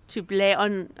us to lay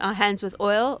on our hands with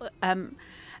oil,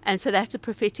 and so that's a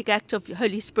prophetic act of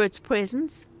Holy Spirit's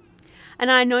presence.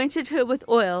 And I anointed her with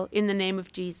oil in the name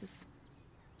of Jesus.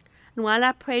 And while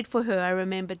I prayed for her, I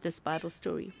remembered this Bible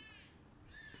story.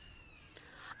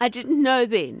 I didn't know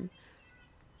then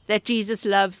that Jesus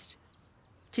loves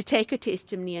to take a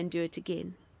testimony and do it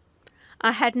again.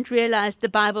 I hadn't realized the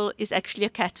Bible is actually a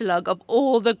catalogue of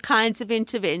all the kinds of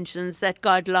interventions that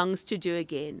God longs to do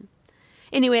again.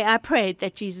 Anyway, I prayed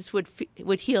that Jesus would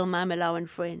heal my Malawian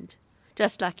friend,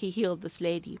 just like he healed this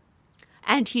lady.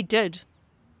 And he did.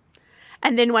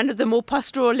 And then one of the more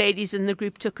pastoral ladies in the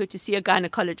group took her to see a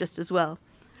gynecologist as well.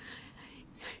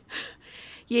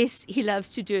 Yes, he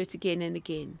loves to do it again and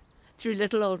again, through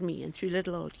little old me and through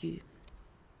little old you.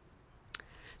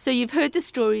 So you've heard the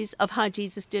stories of how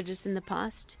Jesus did it in the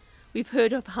past. We've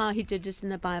heard of how he did it in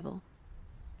the Bible.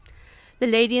 The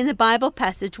lady in the Bible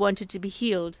passage wanted to be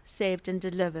healed, saved, and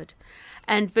delivered.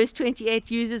 And verse 28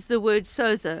 uses the word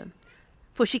sozo,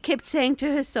 for she kept saying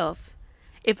to herself,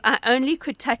 "If I only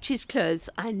could touch his clothes,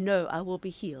 I know I will be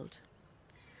healed."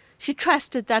 She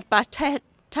trusted that by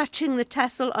touching the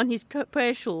tassel on his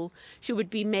prayer shawl, she would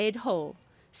be made whole,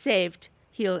 saved,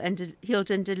 healed,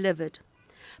 and delivered.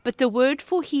 But the word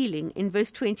for healing in verse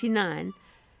 29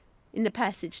 in the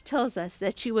passage tells us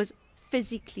that she was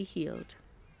physically healed.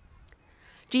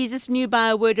 Jesus knew by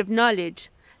a word of knowledge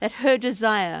that her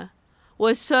desire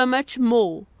was so much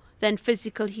more than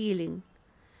physical healing.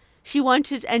 She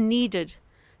wanted and needed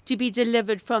to be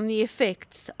delivered from the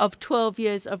effects of 12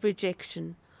 years of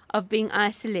rejection, of being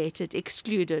isolated,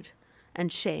 excluded,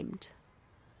 and shamed.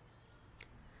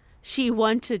 She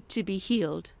wanted to be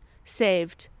healed,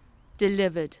 saved,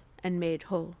 delivered, and made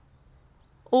whole.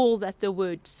 All that the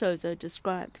word sozo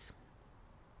describes.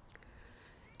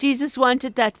 Jesus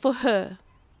wanted that for her,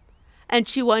 and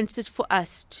she wants it for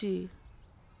us too.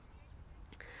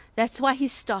 That's why he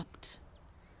stopped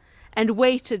and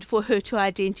waited for her to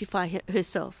identify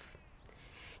herself.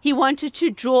 He wanted to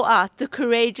draw out the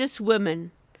courageous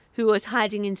woman who was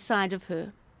hiding inside of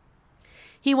her.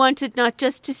 He wanted not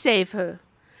just to save her,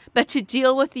 but to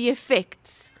deal with the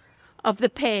effects of the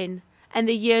pain and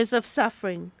the years of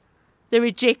suffering, the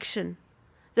rejection,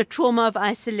 the trauma of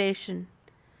isolation.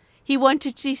 He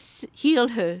wanted to heal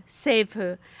her, save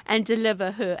her, and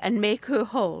deliver her, and make her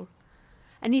whole.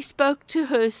 And he spoke to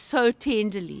her so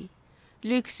tenderly.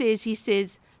 Luke says, he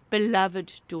says,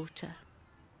 "Beloved daughter."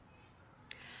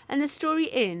 And the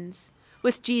story ends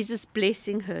with Jesus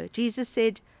blessing her. Jesus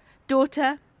said,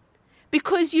 "Daughter,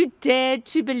 because you dared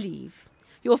to believe,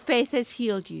 your faith has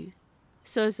healed you,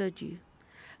 sozoed you.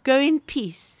 Go in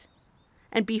peace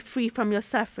and be free from your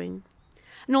suffering.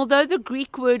 And although the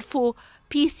Greek word for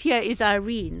peace here is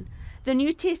irene, the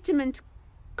New Testament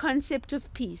concept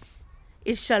of peace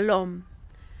is shalom.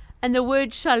 And the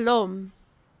word shalom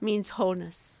means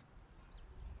wholeness,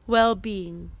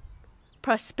 well-being,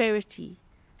 prosperity,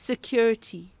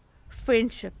 security,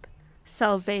 friendship,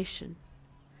 salvation.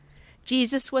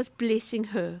 Jesus was blessing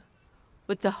her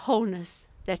with the wholeness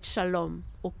that shalom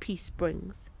or peace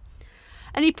brings.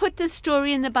 And he put this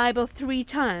story in the Bible 3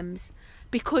 times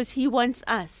because he wants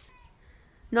us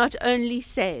not only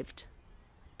saved,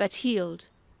 but healed,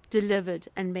 delivered,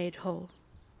 and made whole.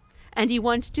 And he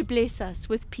wants to bless us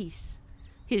with peace,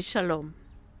 his shalom.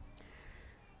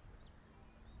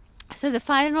 So the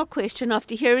final question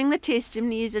after hearing the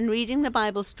testimonies and reading the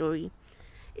Bible story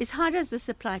is, how does this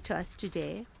apply to us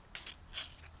today?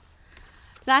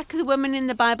 Like the woman in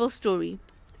the Bible story,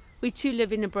 we too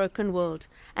live in a broken world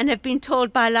and have been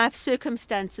told by life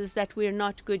circumstances that we're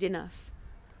not good enough.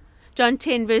 John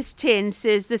 10 verse 10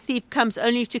 says, the thief comes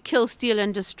only to kill, steal,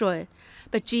 and destroy.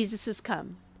 But Jesus has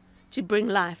come to bring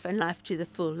life, and life to the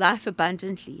full, life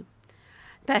abundantly.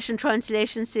 Passion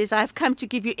Translation says, I've come to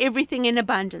give you everything in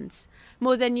abundance,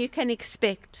 more than you can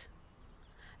expect.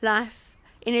 Life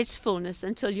in its fullness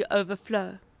until you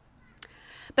overflow.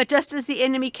 But just as the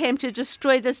enemy came to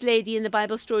destroy this lady in the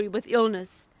Bible story with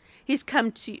illness, he's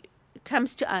comes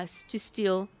to us to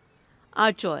steal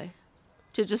our joy,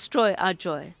 to destroy our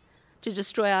joy, to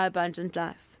destroy our abundant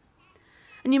life.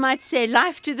 And you might say,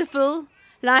 life to the full,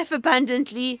 life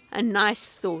abundantly, a nice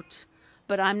thought,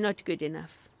 but I'm not good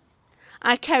enough.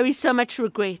 I carry so much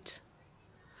regret.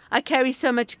 I carry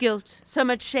so much guilt, so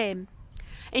much shame.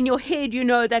 In your head you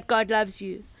know that God loves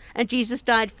you and Jesus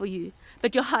died for you,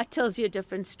 but your heart tells you a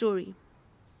different story.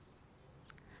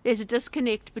 There's a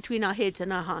disconnect between our heads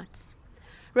and our hearts.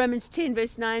 Romans 10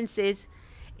 verse 9 says,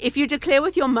 if you declare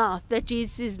with your mouth that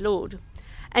Jesus is Lord,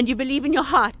 and you believe in your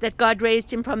heart that God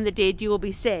raised him from the dead, you will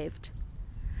be saved.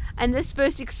 And this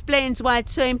verse explains why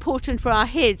it's so important for our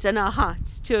heads and our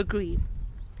hearts to agree.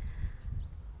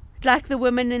 Like the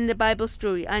woman in the Bible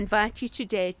story, I invite you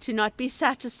today to not be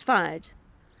satisfied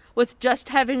with just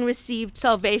having received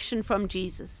salvation from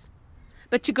Jesus,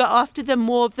 but to go after the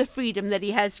more of the freedom that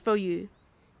he has for you,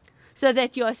 so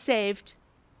that you are saved,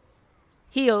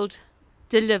 healed,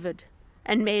 delivered,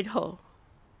 and made whole.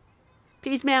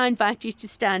 Please may I invite you to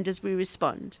stand as we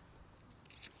respond.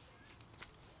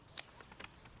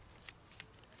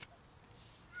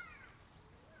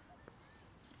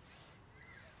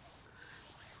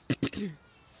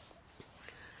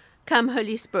 Come,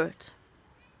 Holy Spirit.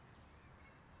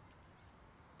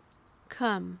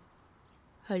 Come,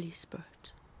 Holy Spirit.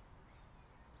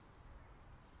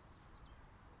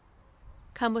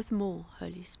 Come with more,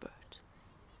 Holy Spirit.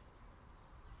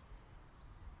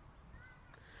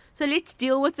 So let's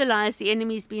deal with the lies the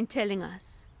enemy's been telling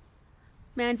us.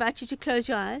 May I invite you to close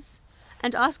your eyes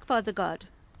and ask Father God,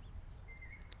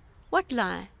 what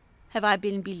lie have I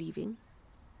been believing?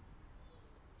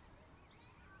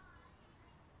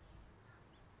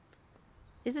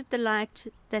 Is it the lie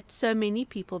that so many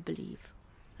people believe,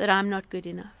 that I'm not good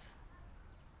enough?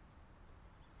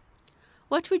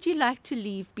 What would you like to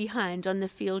leave behind on the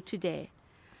field today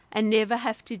and never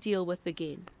have to deal with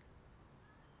again?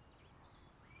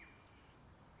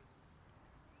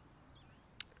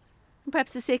 And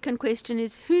perhaps the second question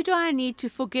is, who do I need to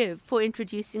forgive for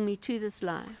introducing me to this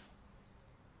lie?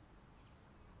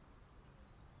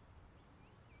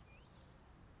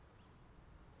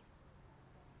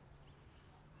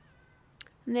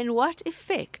 And then what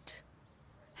effect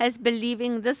has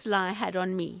believing this lie had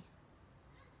on me,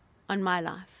 on my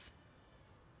life?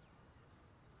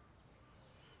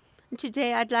 And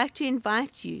today I'd like to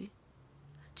invite you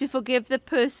to forgive the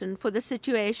person for the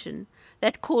situation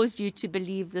that caused you to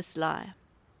believe this lie.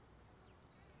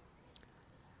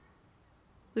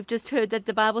 We've just heard that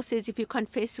the Bible says if you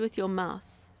confess with your mouth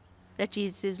that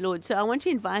Jesus is Lord. So I want to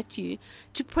invite you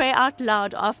to pray out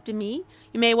loud after me.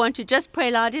 You may want to just pray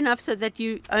loud enough so that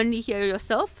you only hear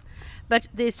yourself, but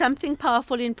there's something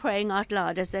powerful in praying out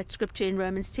loud, as that scripture in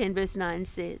Romans 10 verse 9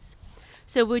 says.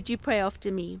 So would you pray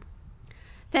after me?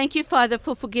 Thank you, Father,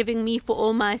 for forgiving me for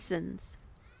all my sins.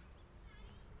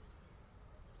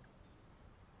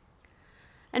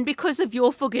 And because of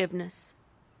your forgiveness,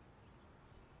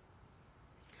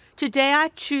 today I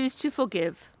choose to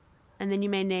forgive. And then you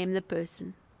may name the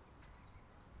person.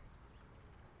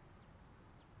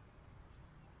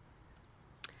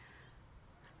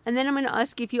 And then I'm going to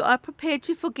ask you if you are prepared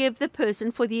to forgive the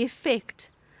person for the effect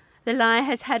the lie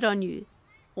has had on you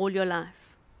all your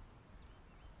life.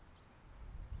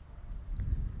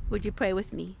 Would you pray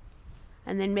with me?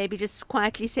 And then maybe just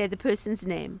quietly say the person's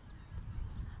name.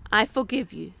 I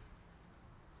forgive you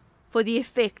for the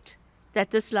effect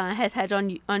that this lie has had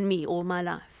on me all my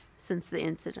life since the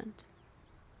incident.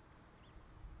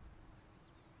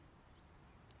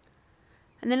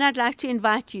 And then I'd like to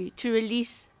invite you to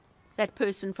release that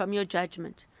person from your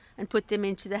judgment and put them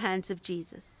into the hands of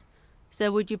Jesus.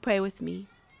 So would you pray with me?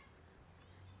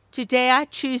 Today I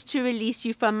choose to release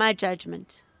you from my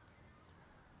judgment.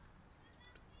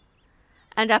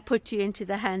 And I put you into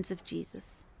the hands of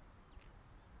Jesus.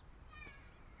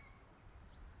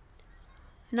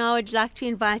 Now I'd like to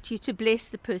invite you to bless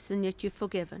the person that you've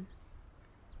forgiven.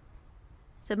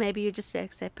 So maybe you just say,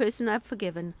 person I've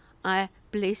forgiven, I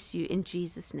bless you in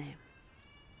Jesus' name.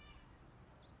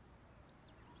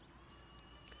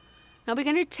 Now we're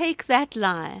going to take that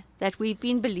lie that we've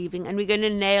been believing and we're going to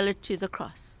nail it to the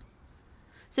cross.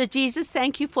 So Jesus,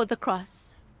 thank you for the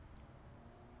cross.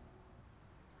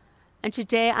 And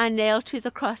today I nail to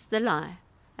the cross the lie.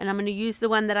 And I'm going to use the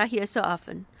one that I hear so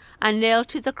often. I nail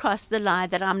to the cross the lie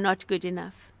that I'm not good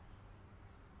enough.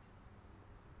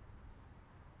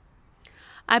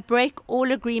 I break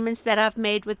all agreements that I've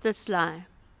made with this lie.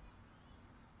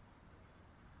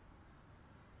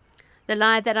 The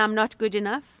lie that I'm not good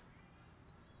enough.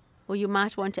 Or you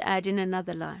might want to add in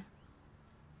another lie.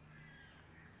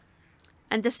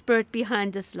 And the spirit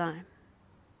behind this lie.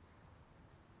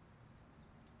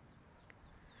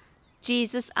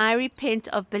 Jesus, I repent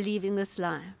of believing this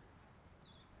lie.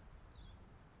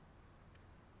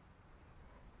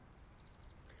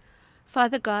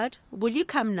 Father God, will you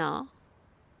come now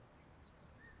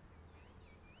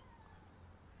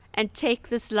and take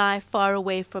this lie far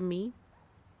away from me?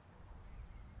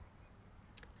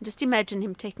 Just imagine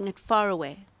him taking it far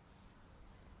away.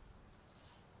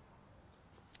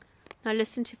 Now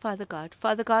listen to Father God.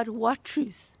 Father God, what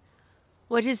truth?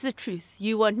 What is the truth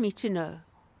you want me to know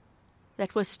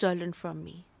that was stolen from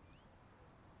me?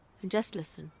 And just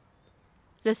listen.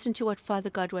 Listen to what Father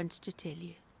God wants to tell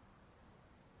you.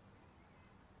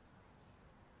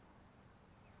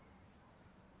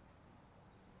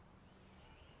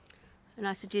 And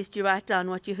I suggest you write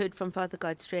down what you heard from Father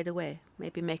God straight away.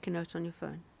 Maybe make a note on your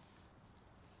phone.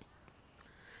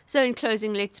 So in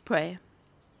closing, let's pray.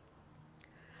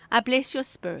 I bless your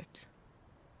spirit.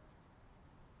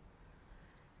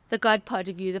 The God part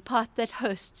of you, the part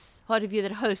of you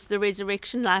that hosts the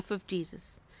resurrection life of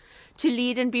Jesus, to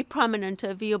lead and be prominent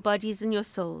over your bodies and your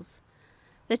souls,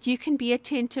 that you can be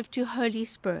attentive to Holy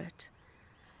Spirit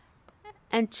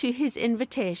and to his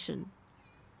invitation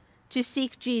to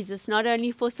seek Jesus not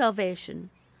only for salvation,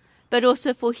 but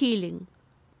also for healing,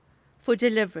 for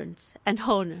deliverance and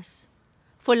wholeness,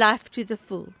 for life to the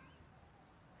full.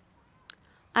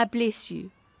 I bless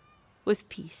you with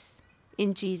peace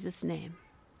in Jesus' name.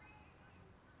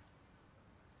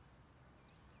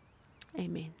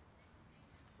 Amen.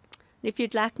 If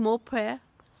you'd like more prayer,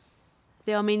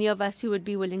 there are many of us who would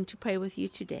be willing to pray with you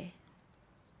today.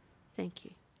 Thank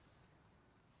you.